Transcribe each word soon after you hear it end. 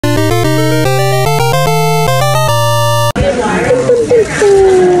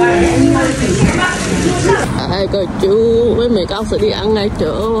giờ chú với mẹ con sẽ đi ăn ngay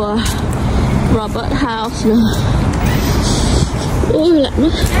chỗ Robot House nữa. Ui lạnh quá.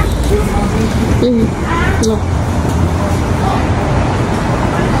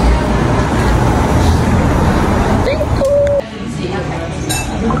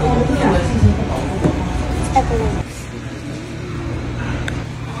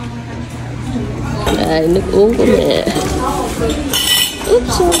 Đây, nước uống của mẹ.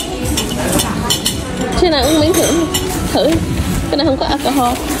 Oops. Thế nào uống miếng thử. Thử. Cái này không có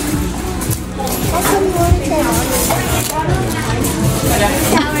alcohol.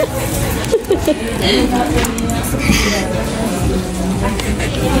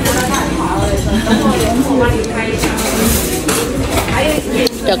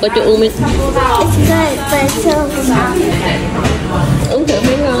 Cho có chú uống miếng. Uống thử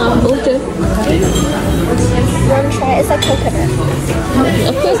miếng uống chưa? One try. It's like coconut.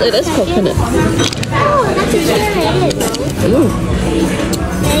 Of course it is coconut. Oh, that's a cherry.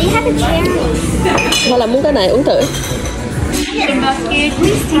 Yeah, you have a cherry. Hoặc là muốn cái này uống thử. Thank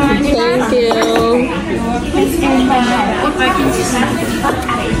you.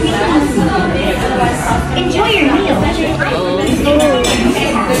 Enjoy your meal.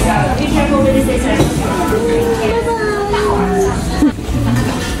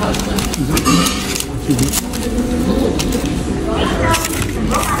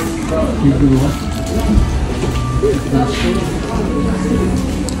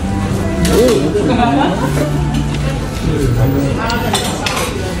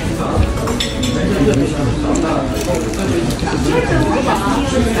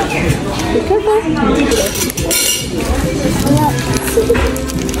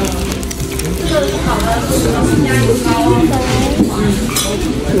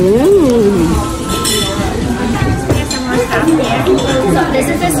 This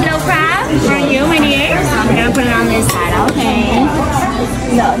is the snow crab for you, my dear. So I'm gonna put it on this side, okay?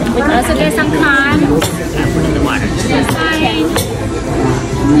 We can also get some corn. Put in the water. This side.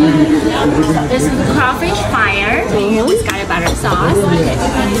 This is the crawfish fire with garlic butter sauce.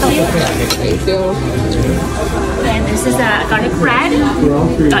 Thank you. And this is a garlic bread.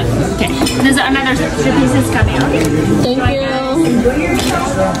 Okay. There's another 3 pieces coming. Okay. Thank you.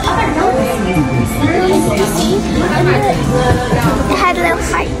 It had little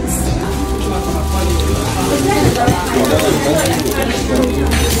hearts.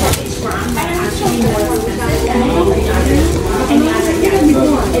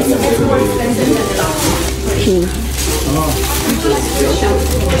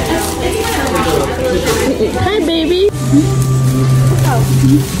 Hi, baby.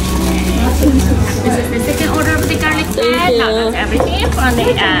 This is the second order of the garlic bread. Now that's everything on the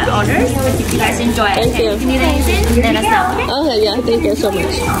orders. If you guys enjoy it, Thank you. if you need anything, let us know. Okay? Okay, yeah, thank you so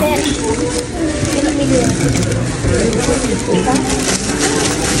much. Let me do it.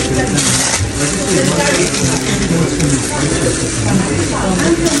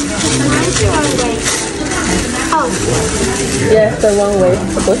 Oh. Yeah, the wrong way.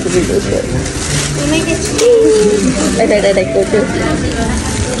 It's supposed to be this way. We make it cheese. Đây, cô chú.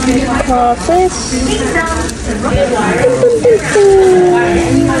 Crawfish.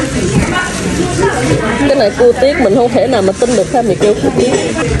 Cái này cua tiết mình không thể nào mà tin được ha, mày kêu cua tiết.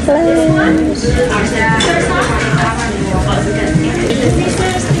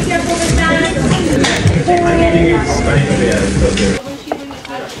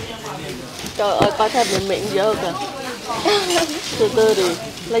 Trời ơi, coi thêm miệng dơ kìa. Từ từ đi,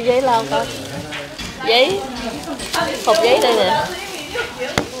 lấy giấy lau coi. Giấy, hộp giấy đây nè.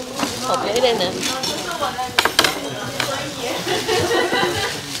 Hộp giấy đây nè.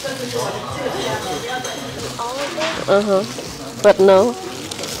 But no.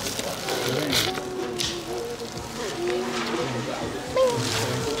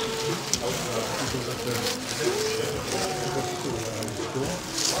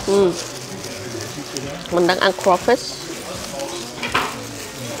 Mình đang ăn crawfish.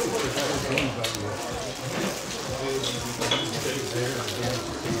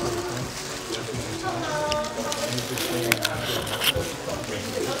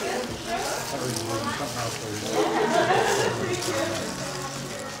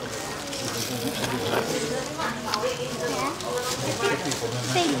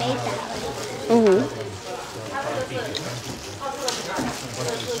 They made that.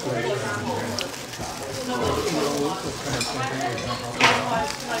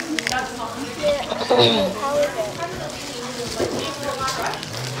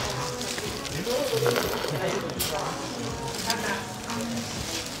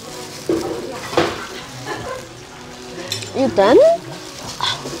 You done?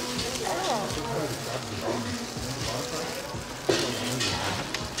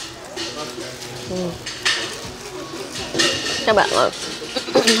 Các bạn ơi,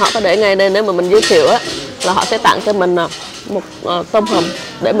 họ có để ngay đây, nếu mà mình giới thiệu á là họ sẽ tặng cho mình một tôm hùm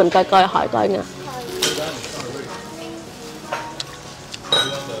để mình coi coi, hỏi coi nha.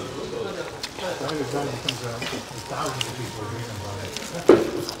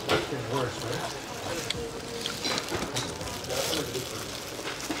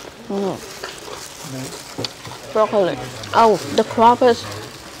 Broccoli. Oh, the crawfish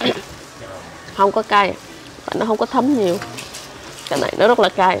không có cay, nó không có thấm nhiều. Cái này nó rất là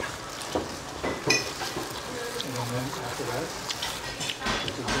cay.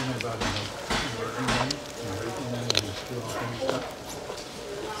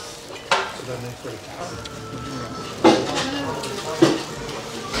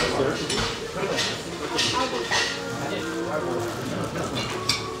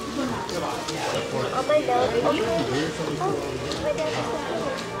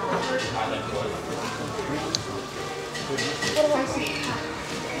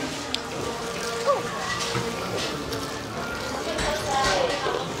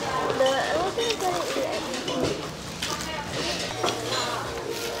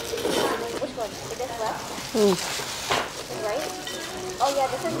 Right? Oh yeah,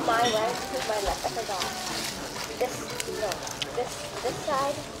 this is my right, this is my left. I forgot. This no, this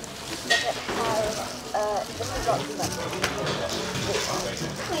side doesn't have this is not left.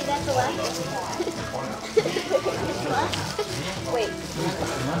 Wait, that's the left. Wait.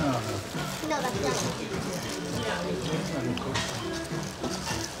 No, that's not.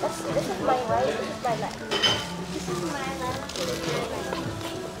 This is my right. This is my left. This is my left.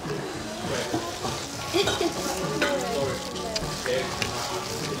 This is my right.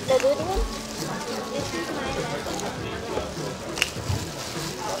 The good one? This is my left.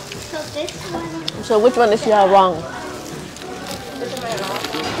 So this one. So which one is your wrong? This is my wrong.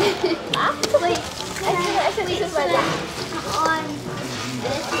 Wait, actually this is my left. On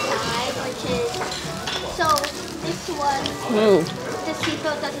this side, which is so this one. The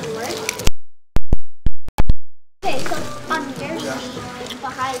seatbelt doesn't work. Okay, so on your seat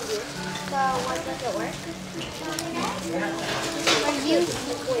behind you, the one doesn't work. Are you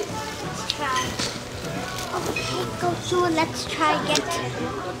try? Okay, go. So let's try get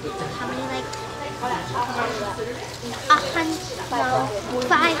how many like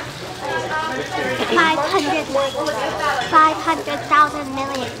 500,000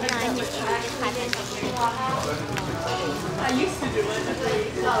 million. No, I'm just kidding. 500. I used to do it.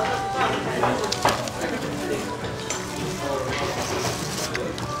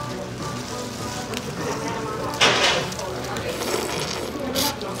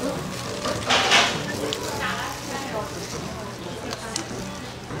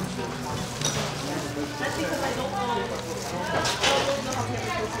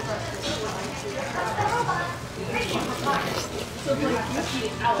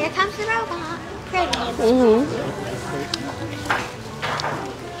 Here comes the robot. Pretty.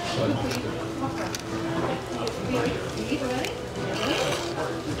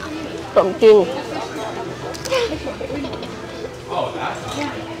 Trộn chiên.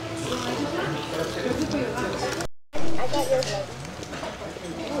 I got yours.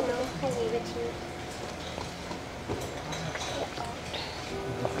 Oh no, I gave it to you.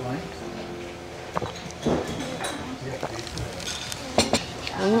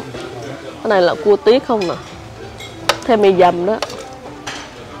 Cái này là cua tiết không nè, thêm mì dầm đó.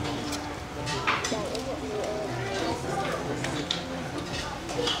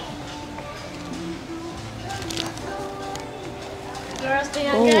 Girls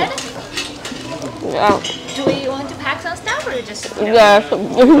doing good? Yeah. Do we want to pack some stuff or just? Dạ,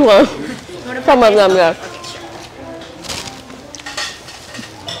 đúng rồi. Sao mà làm rồi?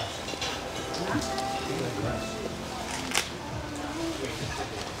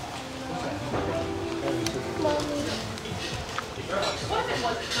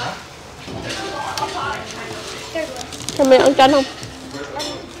 Cho mình ăn chanh không?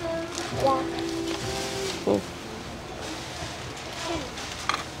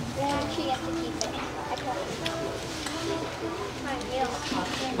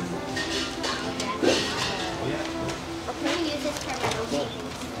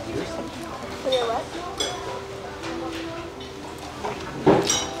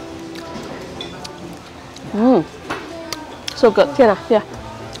 So good. Here nào, here.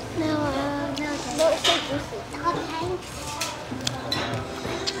 No, it's so juicy. Oh, thanks.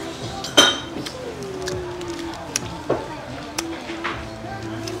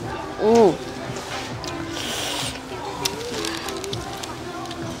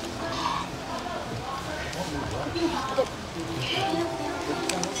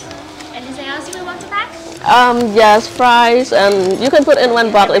 Anything else you want to pack? Yes, fries, and you can put in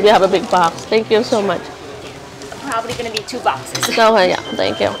one box if you have a big box. Thank you so much. Probably gonna be 2 boxes. Okay, yeah,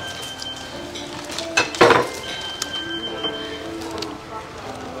 thank you.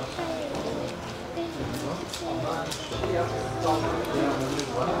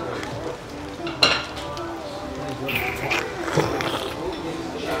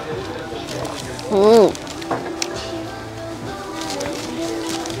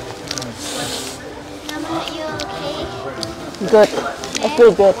 Mama, are you okay? Good. I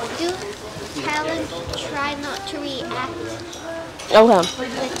feel good. Do Helen try not to react Okay.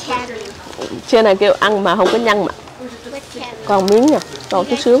 with candy? Trên này kêu ăn mà không có nhăn mặt. With candy. Còn miếng nha, còn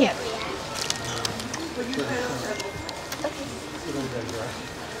chút xíu. Can't react.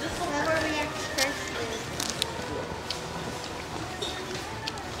 Whoever reacts first is...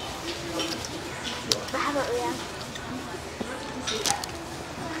 I haven't reacted.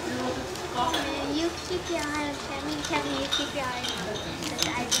 You keep your eye on Tammy, you keep your eye on me. Because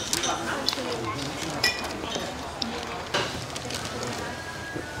I just want to react.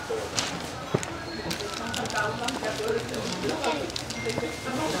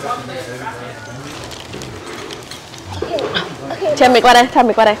 Okay. Cho mày qua đây, cho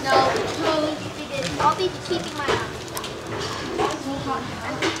mày qua đây. No, I'll be keeping my eye.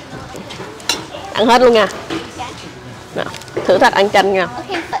 Ăn hết luôn nha. Okay. Nào, thử thách ăn chanh nha.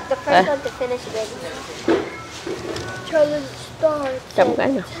 Okay, but the first one to finish it. Challenge starts. Chấm cái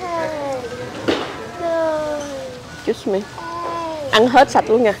nha. 10, 9, Just me. 8, Ăn hết sạch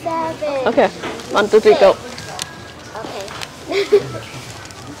luôn nha. 7. Ok, 1, 2, 3, go. Okay.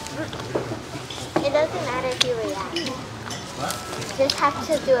 It doesn't matter if you react. Just have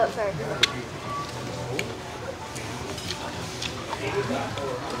to do it first.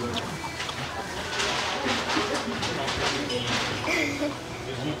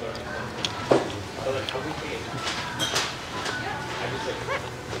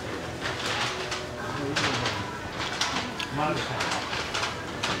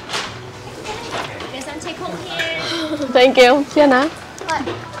 There's some take home here. Thank you. Chia nào. What?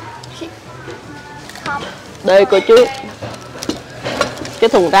 Cup. Đây cô chú. Cái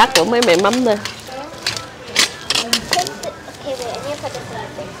thùng rác của mấy mẹ mắm đây. Okay, wait, I need to put this in the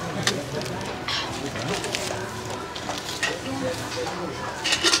thing.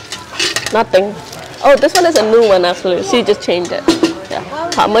 Nothing. Oh, this one is a new one actually. She just changed it. Yeah.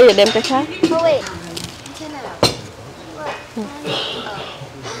 Họ mới vừa đem cái khác. Oh, wait. Jenna. What?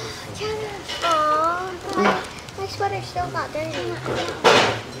 Jenna. Aw, my sweater still got dirty.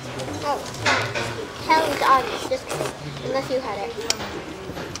 Oh, Helen's on. Just kidding. Unless you had it.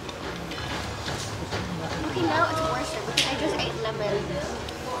 Okay, now it's worse because I just ate lemon.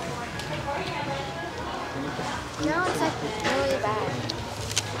 Now it's like really bad.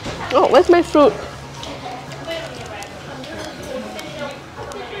 Oh, where's my fruit?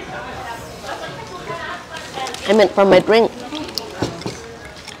 I meant for my drink.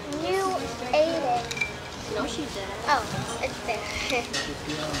 You ate it. No, she didn't. Oh, it's there.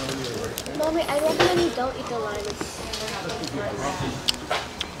 Mommy, I recommend you don't eat the lime.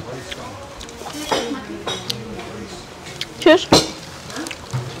 Cheers.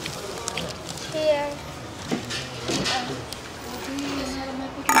 Here.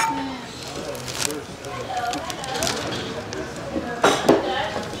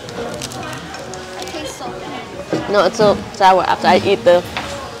 I taste so bad. No, it's so sour after I eat the.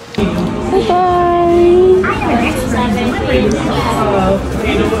 Bye.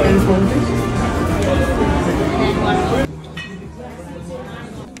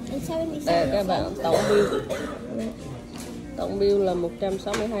 Đây các bạn, tổng bill là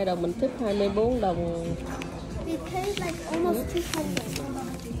 162 đồng, mình thích 24 đồng. We paid like almost 200,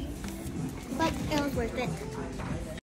 but it was worth it.